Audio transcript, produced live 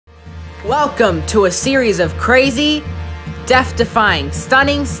Welcome to a series of crazy, death-defying,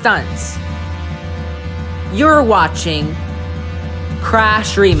 stunning stunts. You're watching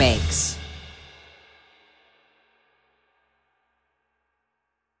Crash Remakes.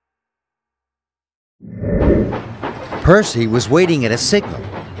 Percy was waiting at a signal.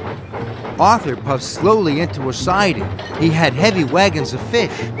 Arthur puffed slowly into a siding. He had heavy wagons of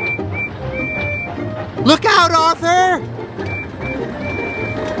fish. Look out, Arthur!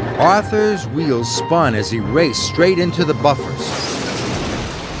 Arthur's wheels spun as he raced straight into the buffers.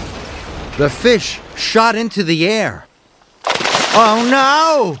 The fish shot into the air. "Oh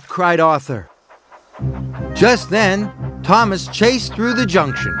no!" cried Arthur. Just then, Thomas chased through the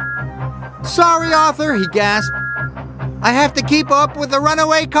junction. "Sorry, Arthur," he gasped. "I have to keep up with the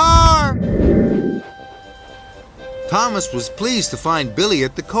runaway car." Thomas was pleased to find Billy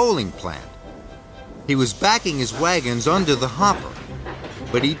at the coaling plant. He was backing his wagons under the hopper,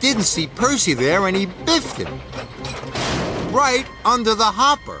 but he didn't see Percy there and he biffed him right under the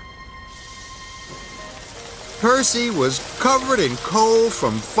hopper. Percy was covered in coal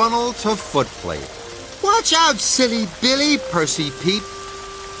from funnel to footplate. "Watch out, silly Billy," Percy peeped.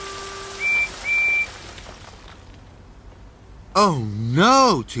 "Oh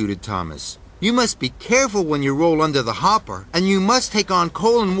no," tooted Thomas. "You must be careful when you roll under the hopper, and you must take on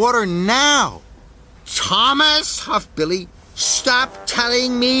coal and water now." "Thomas," huffed Billy, "stop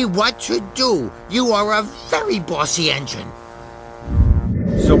telling me what to do. You are a very bossy engine."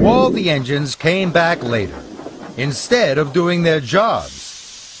 So all the engines came back later, instead of doing their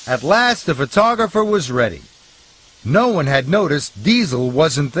jobs. At last the photographer was ready. No one had noticed Diesel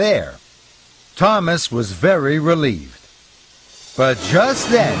wasn't there. Thomas was very relieved. But just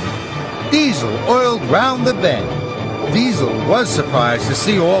then, Diesel oiled round the bend. Diesel was surprised to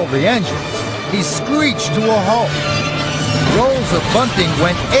see all the engines. He screeched to a halt. Rolls of bunting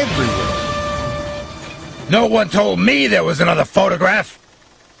went everywhere. "No one told me there was another photograph."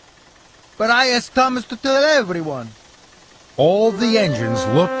 "But I asked Thomas to tell everyone." All the engines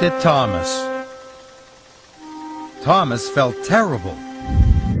looked at Thomas. Thomas felt terrible.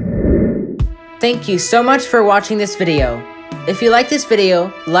 Thank you so much for watching this video. If you like this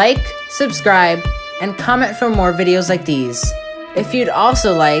video, like, subscribe, and comment for more videos like these. If you'd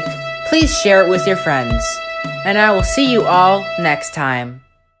also like, please share it with your friends. And I will see you all next time.